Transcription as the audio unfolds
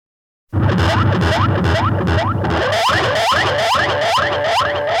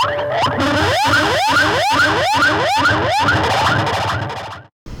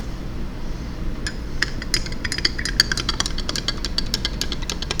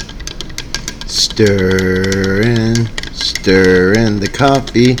Stirring the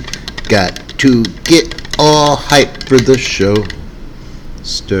coffee. Got to get all hyped for the show.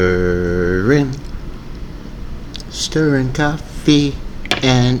 Stirring coffee,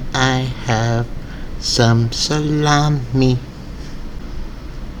 and I have some salami.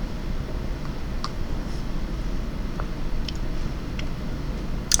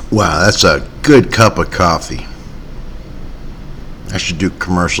 Wow, that's a good cup of coffee. I should do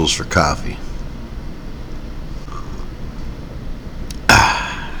commercials for coffee.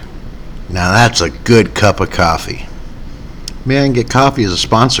 Now that's a good cup of coffee. Maybe I can get coffee as a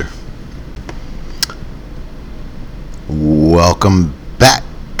sponsor. Welcome back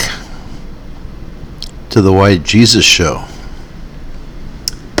to the White Jesus Show.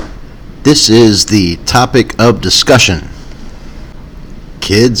 This is the topic of discussion.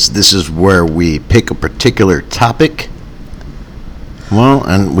 Kids, this is where we pick a particular topic. Well,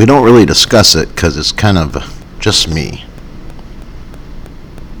 and we don't really discuss it because it's kind of just me.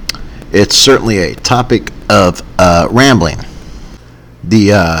 It's certainly a topic of rambling.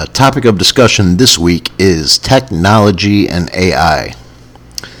 The topic of discussion this week is technology and AI.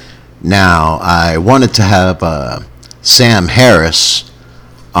 Now, I wanted to have Sam Harris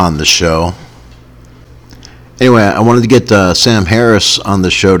on the show. Anyway, I wanted to get Sam Harris on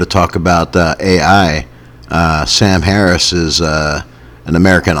the show to talk about AI. Sam Harris is an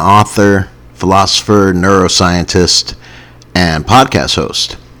American author, philosopher, neuroscientist, and podcast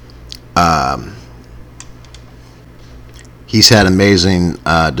host. He's had amazing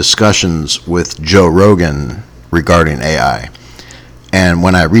discussions with Joe Rogan regarding AI. And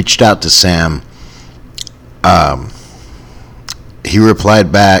when I reached out to Sam, he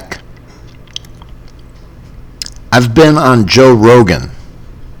replied back, "I've been on Joe Rogan.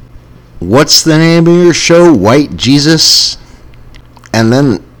 What's the name of your show? White Jesus?" And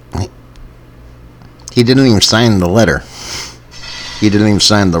then he didn't even sign the letter. He didn't even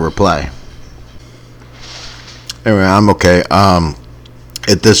sign the reply. Anyway, I'm okay.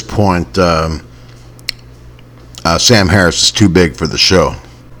 At this point, Sam Harris is too big for the show.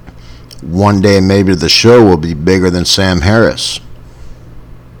 One day, maybe the show will be bigger than Sam Harris.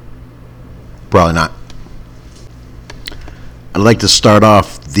 Probably not. I'd like to start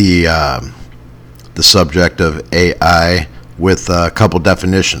off the subject of AI with a couple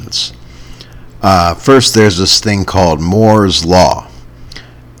definitions. First, there's this thing called Moore's Law.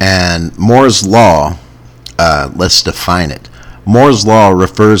 And Moore's Law, let's define it. Moore's Law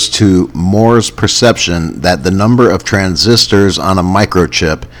refers to Moore's perception that the number of transistors on a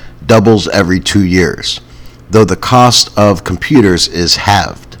microchip doubles every 2 years, though the cost of computers is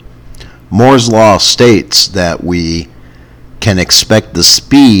halved. Moore's Law states that we can expect the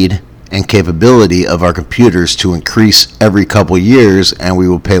speed and capability of our computers to increase every couple years, and we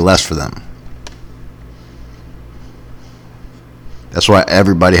will pay less for them. That's why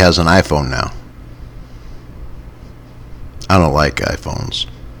everybody has an iPhone now. I don't like iPhones.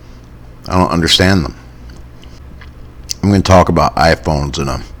 I don't understand them. I'm going to talk about iPhones in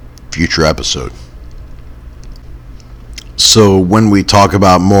a future episode. So when we talk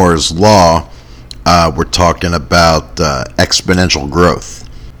about Moore's Law, we're talking about exponential growth.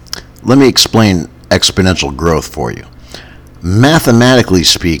 Let me explain exponential growth for you. Mathematically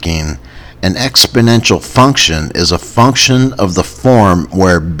speaking, an exponential function is a function of the form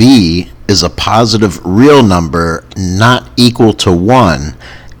where b is a positive real number not equal to 1,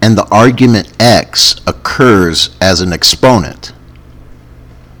 and the argument x occurs as an exponent.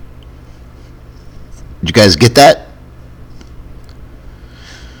 Did you guys get that?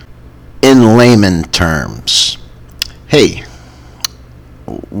 In layman terms. Hey,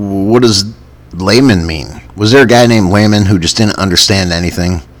 what does layman mean? Was there a guy named Layman who just didn't understand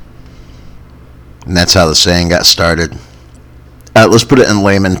anything? And that's how the saying got started. Let's put it in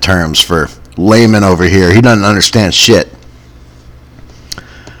layman terms for layman over here. He doesn't understand shit.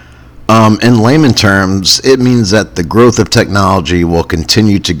 In layman terms, it means that the growth of technology will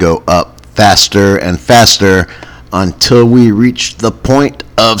continue to go up faster and faster until we reach the point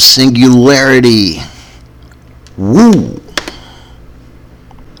of singularity. Woo!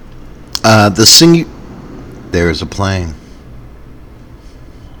 There's a plane.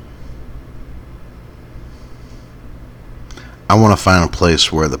 I want to find a place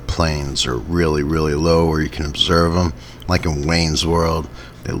where the planes are really, really low, where you can observe them, like in Wayne's World.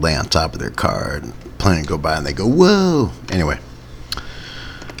 They lay on top of their car, and the plane go by, and they go, whoa! Anyway.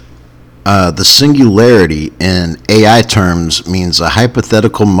 The singularity in AI terms means a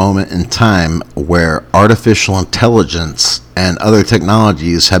hypothetical moment in time where artificial intelligence and other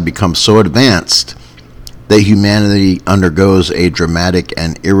technologies have become so advanced that humanity undergoes a dramatic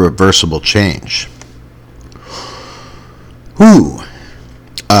and irreversible change.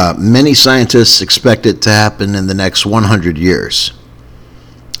 Many scientists expect it to happen in the next 100 years.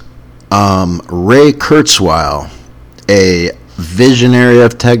 Ray Kurzweil, a visionary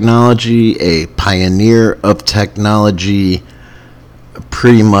of technology, a pioneer of technology,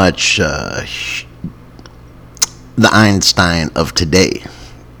 pretty much the Einstein of today,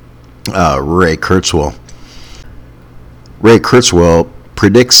 Ray Kurzweil. Ray Kurzweil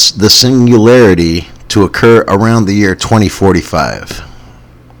predicts the singularity to occur around the year 2045.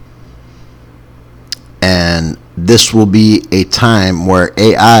 And this will be a time where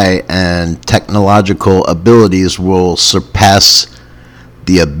AI and technological abilities will surpass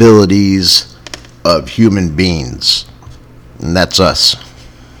the abilities of human beings. And that's us.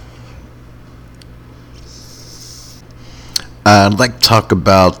 I'd like to talk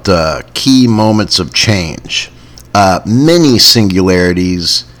about key moments of change. Many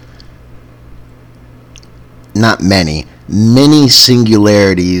singularities, many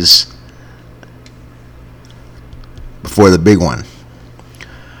singularities before the big one.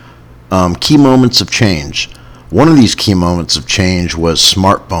 Key moments of change. One of these key moments of change was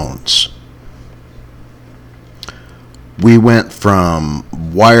smartphones. We went from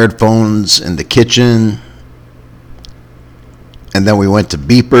wired phones in the kitchen, and then we went to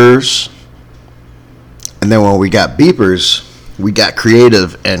beepers. And then when we got beepers, we got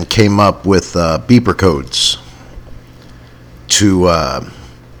creative and came up with beeper codes to,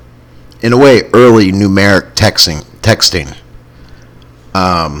 in a way, early numeric texting.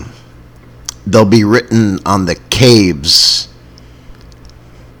 They'll be written on the caves,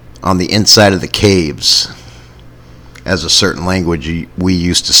 on the inside of the caves, as a certain language we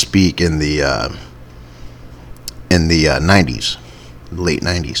used to speak in the 90s, late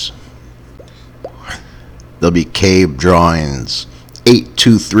 90s. There'll be cave drawings.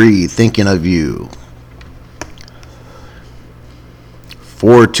 823, thinking of you.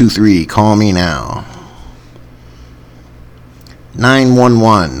 423, call me now.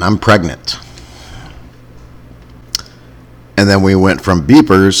 911, I'm pregnant. And then we went from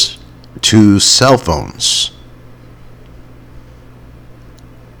beepers to cell phones.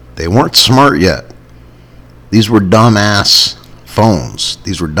 They weren't smart yet. These were dumbass phones.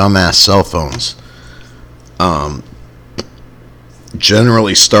 These were dumbass cell phones.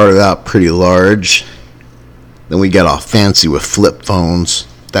 Generally started out pretty large. Then we got all fancy with flip phones.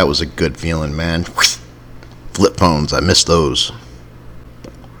 That was a good feeling, man. Flip phones, I miss those.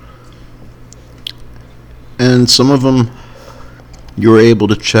 And some of them, you were able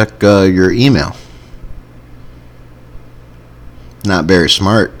to check your email. Not very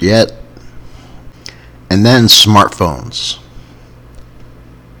smart yet. And then smartphones.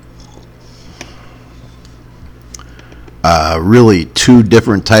 Really two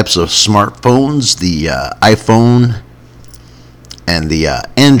different types of smartphones, the iPhone and the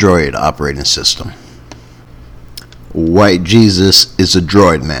Android operating system. White Jesus is a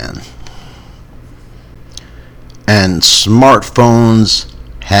droid man. And smartphones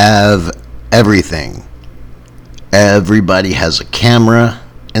have everything. Everybody has a camera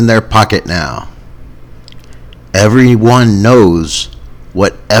in their pocket now. Everyone knows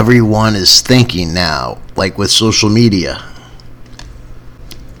what everyone is thinking now, like with social media.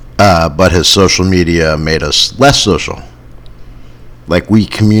 But has social media made us less social? Like we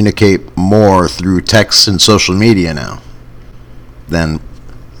communicate more through text and social media now than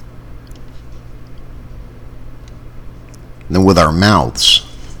with our mouths.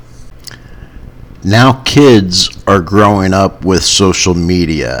 Now kids are growing up with social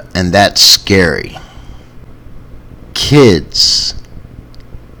media, and that's scary. Kids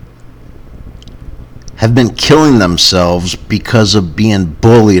have been killing themselves because of being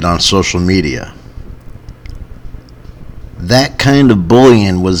bullied on social media. That kind of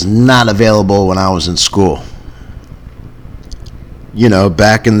bullying was not available when I was in school. You know,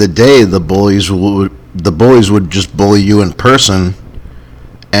 back in the day, the bullies would just bully you in person,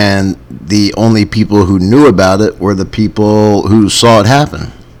 and the only people who knew about it were the people who saw it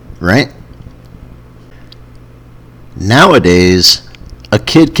happen, right? Nowadays, a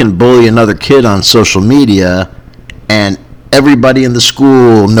kid can bully another kid on social media, and everybody in the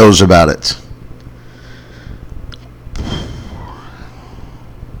school knows about it.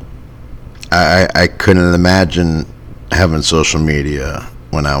 I couldn't imagine having social media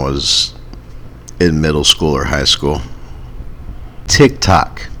when I was in middle school or high school.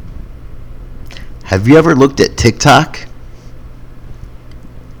 TikTok. Have you ever looked at TikTok?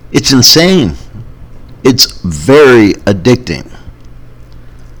 It's insane. It's very addicting.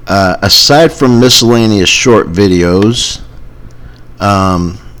 Aside from miscellaneous short videos,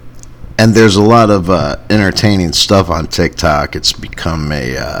 and there's a lot of entertaining stuff on TikTok. It's become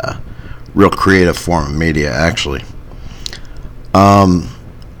a real creative form of media, actually.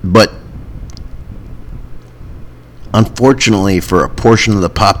 But unfortunately, for a portion of the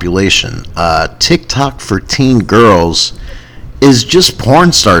population, TikTok for teen girls is just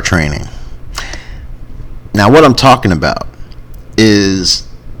porn star training. Now, what I'm talking about is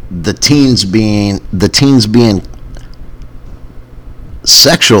the teens being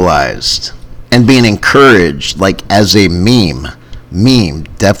sexualized and being encouraged, like as a meme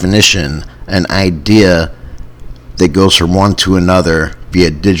definition, an idea that goes from one to another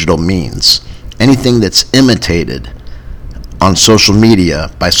via digital means. Anything that's imitated on social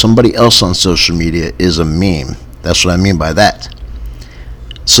media by somebody else on social media is a meme. That's what I mean by that.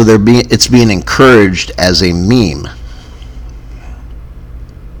 So it's being encouraged as a meme.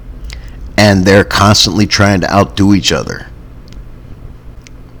 And they're constantly trying to outdo each other.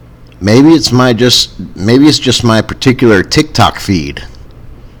 Maybe it's just my particular TikTok feed.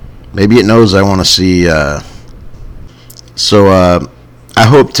 Maybe it knows I want to see. So I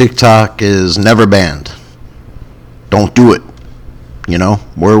hope TikTok is never banned. Don't do it. You know,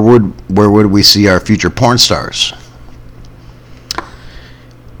 where would we see our future porn stars?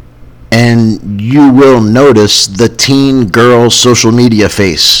 And you will notice the teen girl social media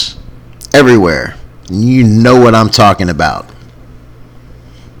face everywhere. You know what I'm talking about.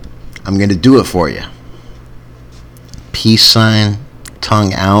 I'm going to do it for you. Peace sign,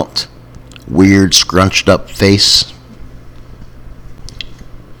 tongue out, weird scrunched up face.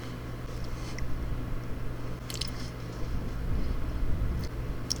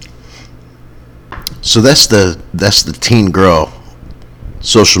 So that's the teen girl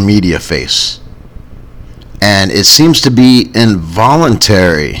social media face. And it seems to be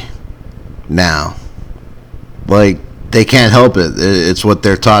involuntary now. Like, they can't help it. It's what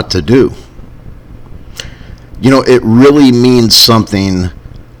they're taught to do. You know, it really means something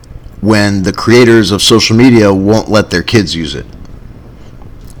when the creators of social media won't let their kids use it.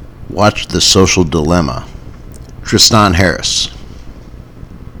 Watch The Social Dilemma. Tristan Harris.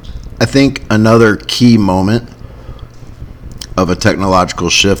 I think another key moment of a technological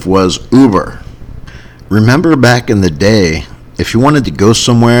shift was Uber. Remember back in the day, if you wanted to go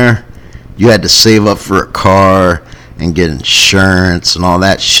somewhere, you had to save up for a car and get insurance and all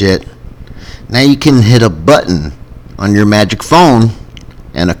that shit. Now you can hit a button on your magic phone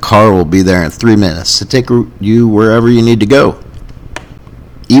and a car will be there in 3 minutes to take you wherever you need to go.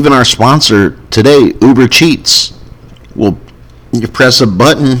 Even our sponsor today, Uber Cheats, will you press a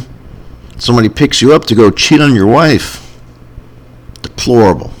button, somebody picks you up to go cheat on your wife.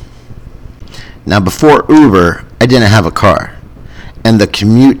 Deplorable. Now, before Uber, I didn't have a car, and the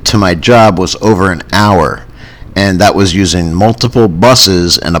commute to my job was over an hour, and that was using multiple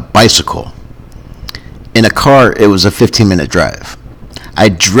buses and a bicycle. In a car, it was a 15-minute drive. I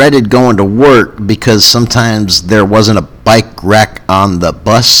dreaded going to work because sometimes there wasn't a bike rack on the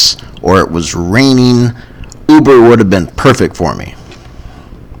bus or it was raining. Uber would have been perfect for me.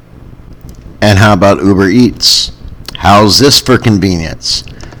 And how about Uber Eats? How's this for convenience?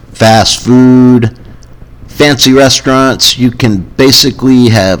 Fast food, fancy restaurants, you can basically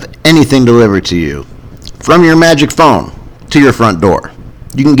have anything delivered to you from your magic phone to your front door.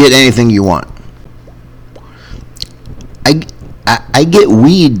 You can get anything you want. I get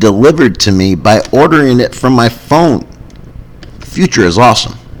weed delivered to me by ordering it from my phone. The future is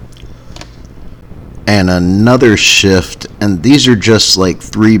awesome. And another shift, and these are just like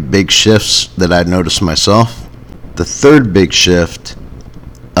 3 big shifts that I noticed myself. The third big shift,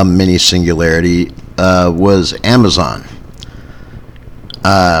 a mini singularity, was Amazon.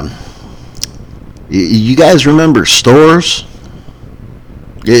 You guys remember stores?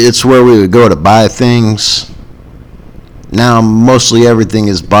 It's where we would go to buy things. Now mostly everything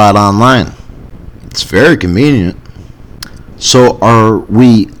is bought online. It's very convenient. So are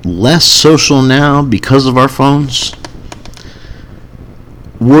we less social now because of our phones?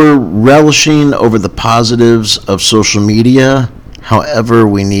 We're relishing over the positives of social media. However,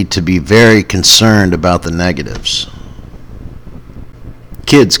 we need to be very concerned about the negatives.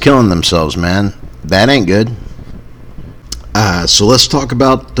 Kids killing themselves, man. That ain't good. So let's talk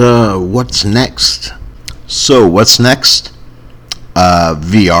about what's next. So what's next?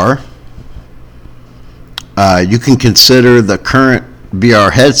 VR. You can consider the current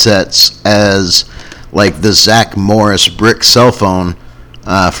VR headsets as like the Zach Morris brick cell phone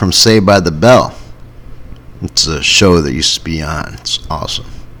from Saved by the Bell. It's a show that used to be on. It's awesome.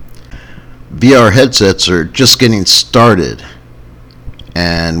 VR headsets are just getting started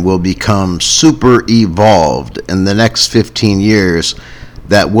and will become super evolved in the next 15 years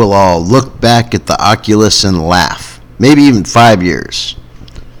that we'll all look back at the Oculus and laugh. Maybe even 5 years.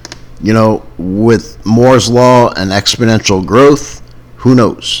 You know, with Moore's Law and exponential growth, who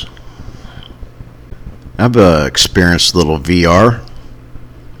knows? I've experienced a little VR.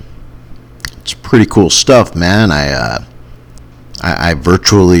 It's pretty cool stuff, man. I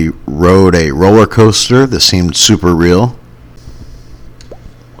virtually rode a roller coaster that seemed super real.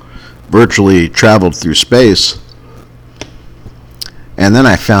 Virtually traveled through space. And then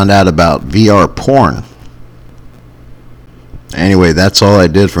I found out about VR porn. Anyway, that's all I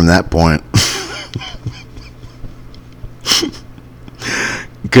did from that point.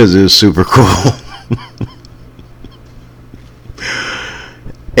 Because it was super cool.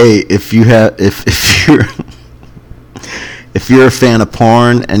 Hey, if you're a fan of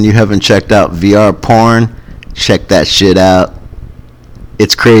porn and you haven't checked out VR porn, check that shit out.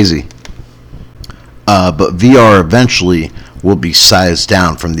 It's crazy. But VR eventually will be sized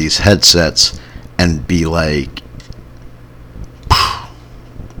down from these headsets and be like,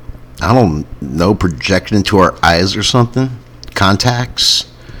 I don't know, projected into our eyes or something.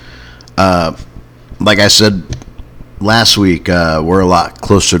 Contacts. Like I said last week, we're a lot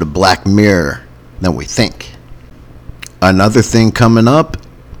closer to Black Mirror than we think. Another thing coming up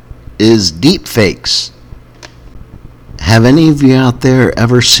is deepfakes. Have any of you out there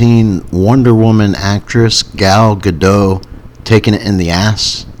ever seen Wonder Woman actress Gal Gadot taking it in the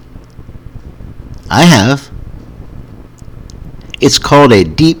ass? I have. It's called a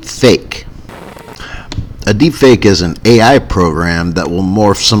deepfake. A deepfake is an AI program that will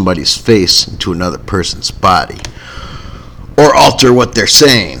morph somebody's face into another person's body or alter what they're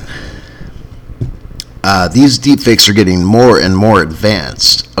saying. These deepfakes are getting more and more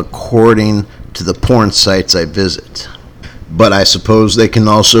advanced according to the porn sites I visit. But I suppose they can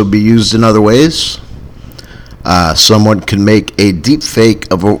also be used in other ways. Someone can make a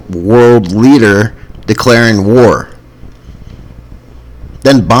deepfake of a world leader declaring war.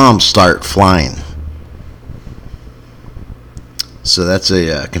 Then bombs start flying. So that's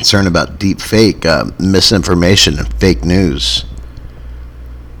a concern about deepfake, misinformation and fake news.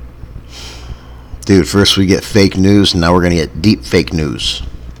 Dude, first we get fake news, and now we're going to get deep fake news.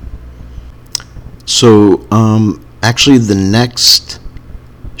 So, actually the next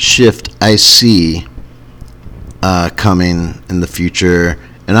shift I see coming in the future,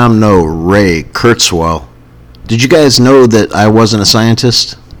 and I'm no Ray Kurzweil. Did you guys know that I wasn't a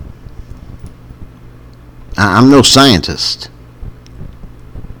scientist? I'm no scientist.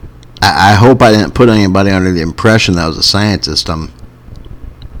 I hope I didn't put anybody under the impression that I was a scientist. I'm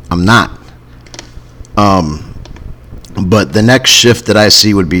not. But the next shift that I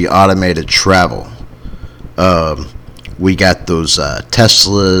see would be automated travel. We got those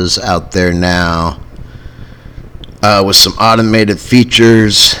Teslas out there now with some automated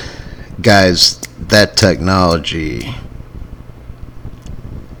features. Guys, that technology,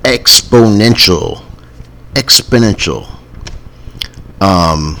 exponential.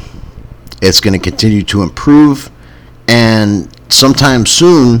 It's going to continue to improve, and sometime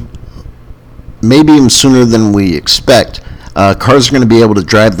soon, maybe even sooner than we expect, cars are going to be able to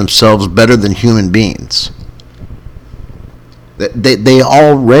drive themselves better than human beings. They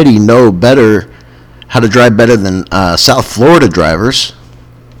already know better how to drive better than South Florida drivers.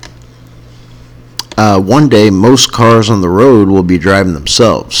 One day, most cars on the road will be driving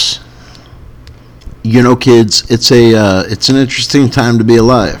themselves. You know, kids, it's an interesting time to be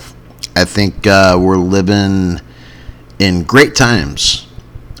alive. I think we're living in great times.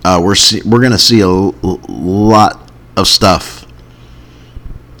 We're going to see a lot of stuff.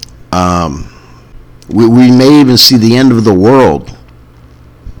 We may even see the end of the world.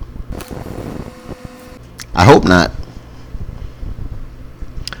 I hope not.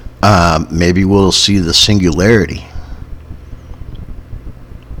 Maybe we'll see the singularity.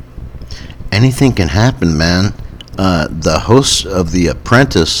 Anything can happen, man. The host of The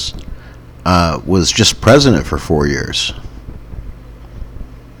Apprentice was just president for 4 years.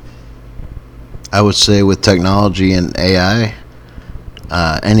 I would say with technology and AI,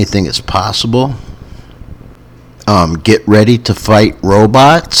 anything is possible. Get ready to fight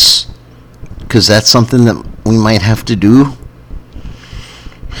robots, because that's something that we might have to do.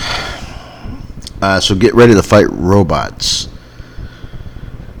 So get ready to fight robots.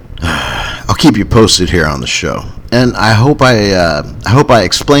 I'll keep you posted here on the show, and I hope I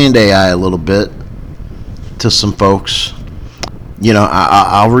explained AI a little bit to some folks.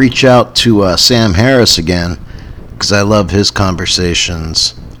 I'll reach out to Sam Harris again because I love his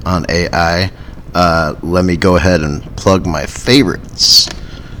conversations on AI. Let me go ahead and plug my favorites.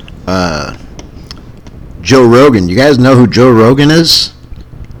 Joe Rogan. You guys know who Joe Rogan is?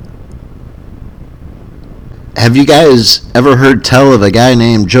 Have you guys ever heard tell of a guy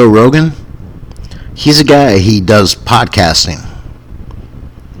named Joe Rogan? He's a guy, he does podcasting.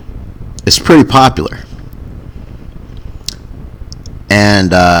 It's pretty popular.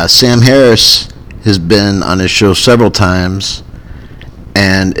 And Sam Harris has been on his show several times.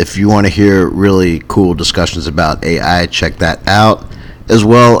 And if you want to hear really cool discussions about AI, check that out. As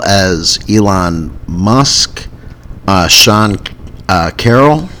well as Elon Musk, Sean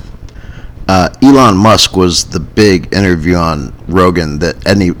Carroll. Elon Musk was the big interview on Rogan that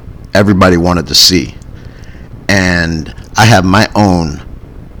everybody wanted to see. And I have my own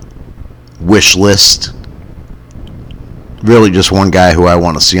wish list. Really just one guy who I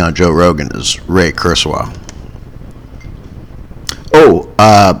want to see on Joe Rogan is Ray Kurzweil.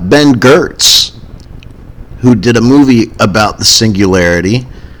 Ben Gertz, who did a movie about the singularity.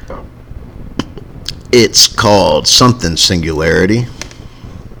 It's called something Singularity.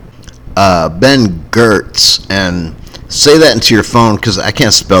 Ben Gertz, and say that into your phone because I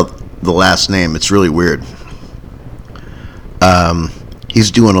can't spell the last name. It's really weird. He's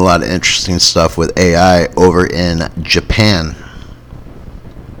doing a lot of interesting stuff with AI over in Japan.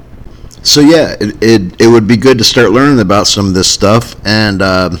 So yeah, it would be good to start learning about some of this stuff and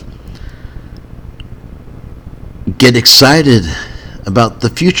get excited about the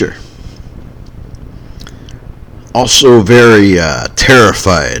future. Also very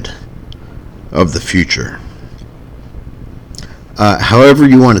terrified of the future. However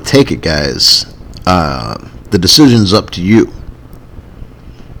you want to take it, guys, the decision's up to you.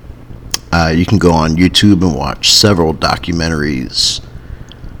 You can go on YouTube and watch several documentaries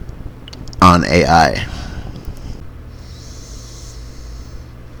on AI.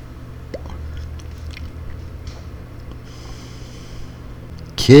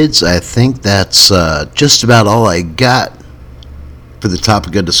 Kids, I think that's just about all I got for the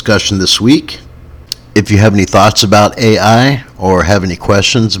topic of discussion this week. If you have any thoughts about AI or have any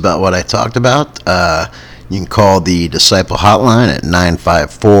questions about what I talked about, you can call the Disciple Hotline at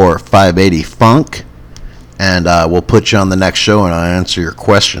 954-580-FUNK, and we'll put you on the next show and I'll answer your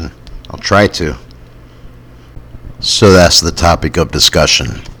question. I'll try to. So that's the topic of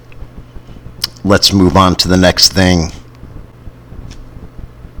discussion. Let's move on to the next thing.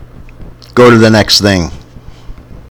 Go to the next thing.